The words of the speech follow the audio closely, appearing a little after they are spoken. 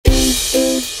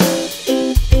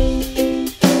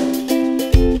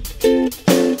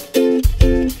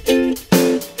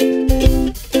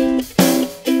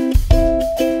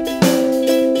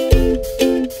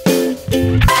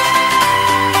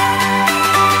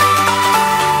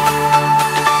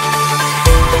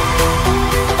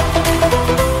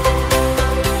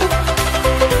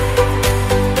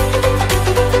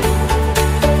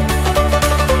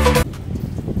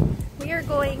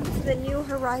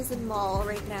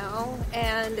now,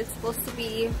 and it's supposed to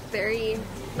be very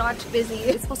not busy.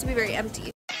 It's supposed to be very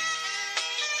empty.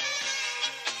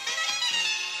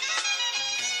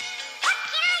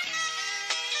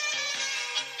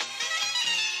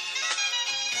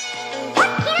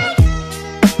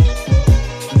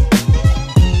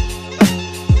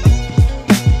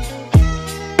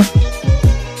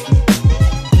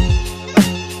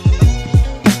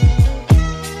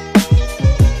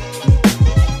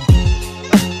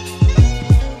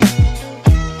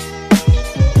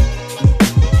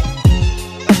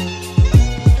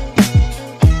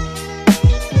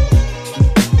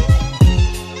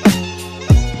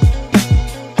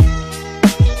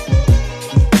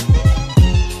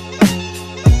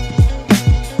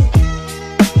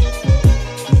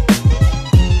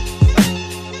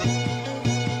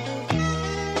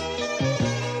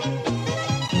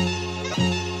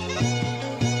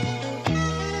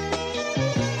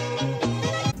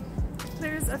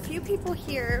 People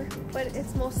here, but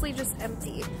it's mostly just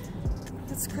empty.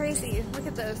 It's crazy. Look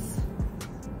at this.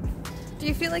 Do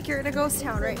you feel like you're in a ghost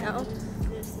town right now?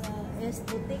 There's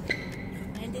boutique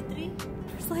 93.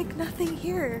 There's like nothing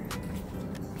here.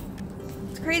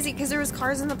 It's crazy because there was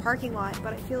cars in the parking lot,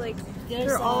 but I feel like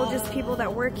they're all just people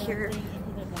that work here.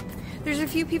 There's a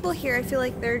few people here. I feel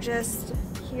like they're just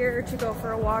here to go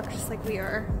for a walk, just like we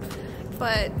are.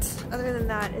 But other than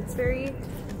that, it's very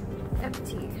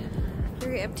empty.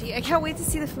 Very empty. I can't wait to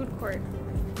see the food court.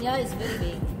 Yeah, it's very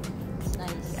big. It's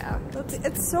nice. Yeah,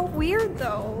 it's so weird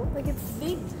though. Like it's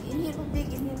Big in here,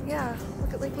 big in here. yeah.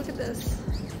 Look at this.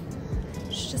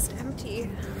 It's just empty.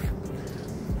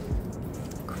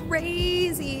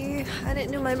 Crazy. I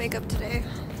didn't do my makeup today.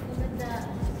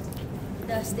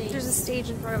 Look at the stage. There's a stage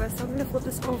in front of us, so I'm gonna flip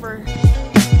this over.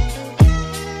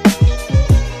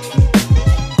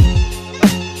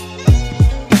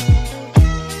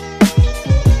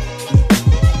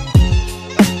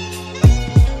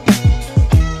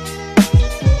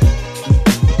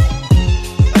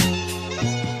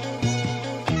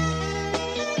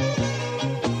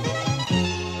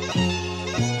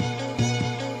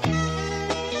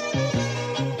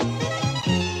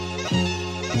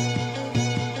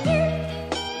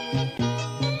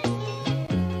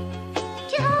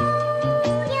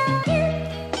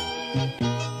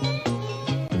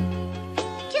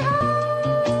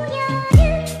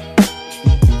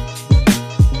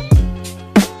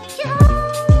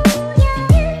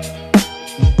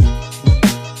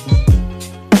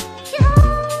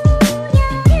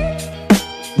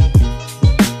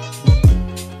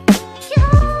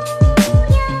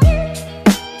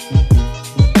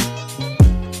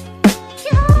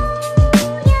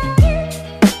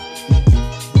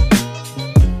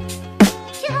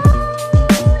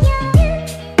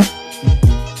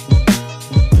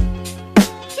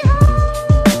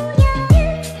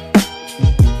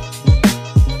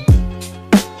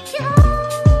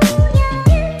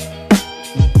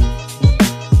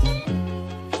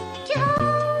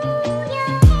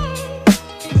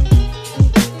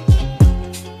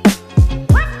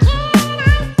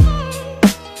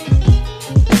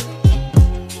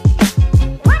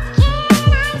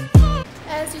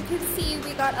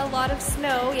 A lot of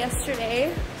snow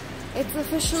yesterday. It's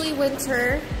officially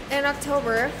winter in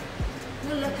October.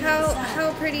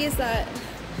 How pretty is that?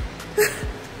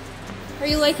 Are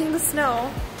you liking the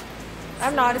snow?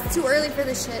 I'm not. It's too early for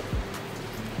this shit.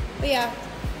 But yeah,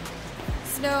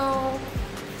 snow.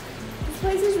 This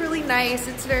place is really nice.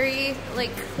 It's very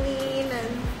like clean and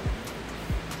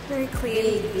very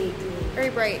clean, very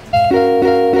bright.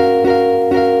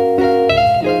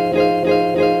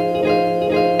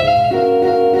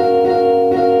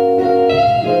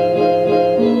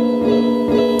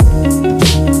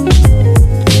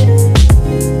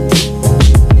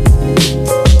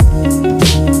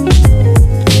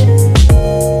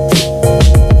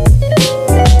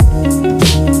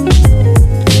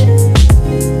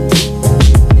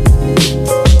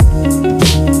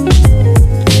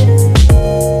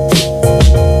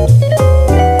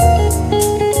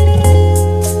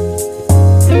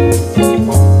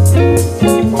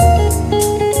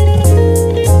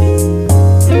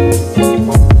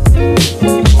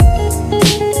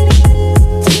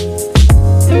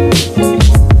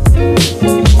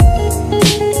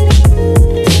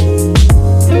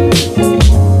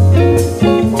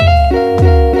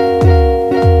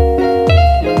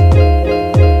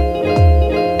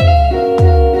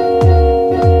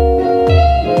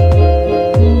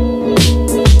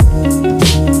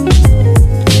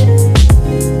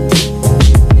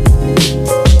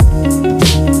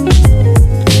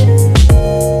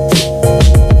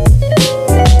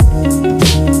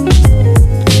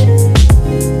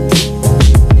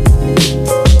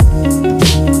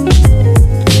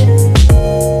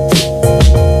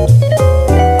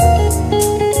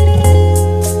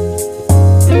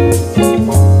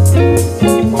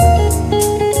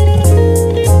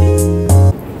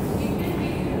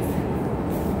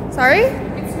 Sorry?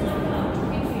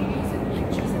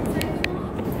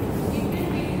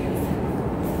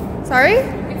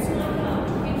 Sorry?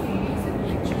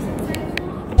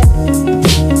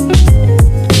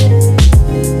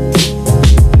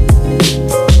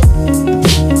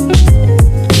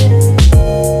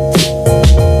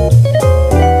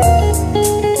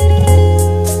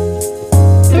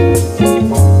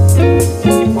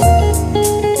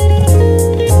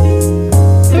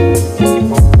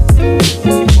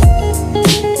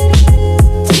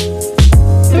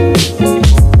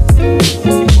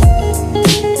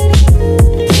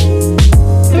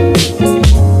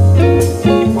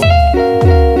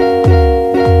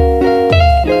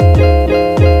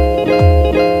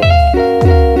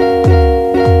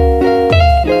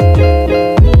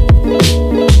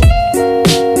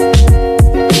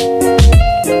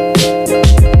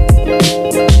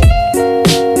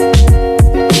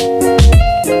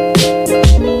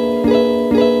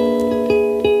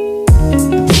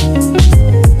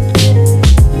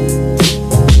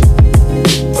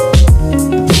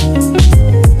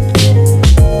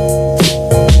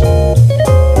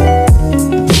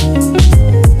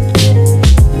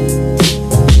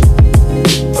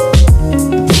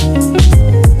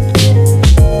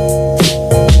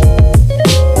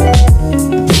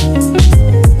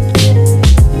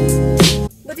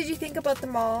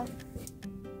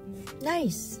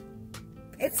 Nice.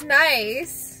 It's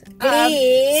nice.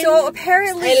 Clean. So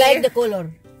apparently, I like the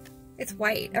color. It's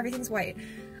white. Everything's white.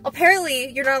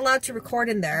 Apparently, you're not allowed to record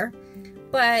in there.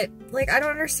 But, like, I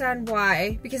don't understand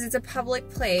why. Because it's a public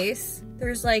place.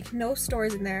 There's, like, no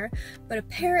stores in there. But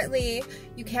apparently,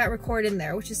 you can't record in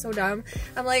there, which is so dumb.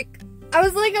 I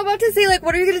was, like, about to say, like,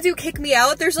 what are you gonna do? Kick me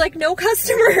out? There's, like, no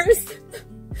customers.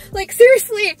 Like,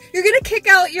 seriously, you're gonna kick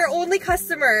out your only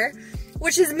customer,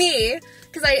 which is me.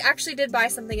 Because I actually did buy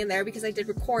something in there because I did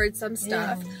record some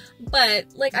stuff. Yeah. But,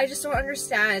 like, I just don't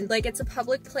understand. Like, it's a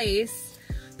public place.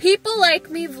 People like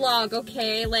me vlog,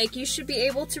 okay? Like, you should be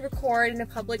able to record in a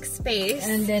public space.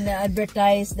 And then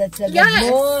advertise that's at yes.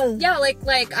 the mall. Yeah,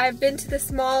 like I've been to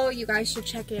this mall. You guys should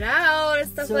check it out and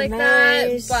stuff so like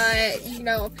nice. that. But, you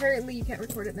know, apparently you can't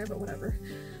record it in there, but whatever.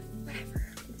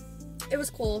 Whatever. It was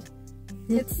cool.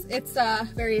 It's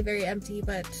very, very empty,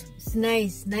 but... It's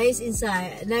nice. Nice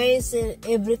inside. Nice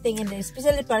everything in there,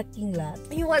 especially parking lot.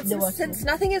 You know what, since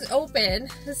nothing is open,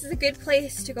 this is a good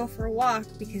place to go for a walk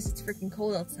because it's freaking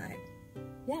cold outside.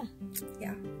 Yeah.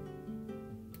 Yeah.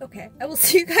 Okay, I will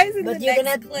see you guys in the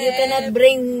next clip.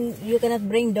 You cannot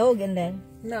bring dog in there.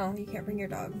 No, you can't bring your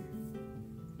dog.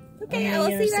 Okay, I will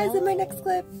see you guys in my next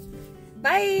clip.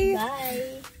 Bye!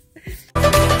 Bye!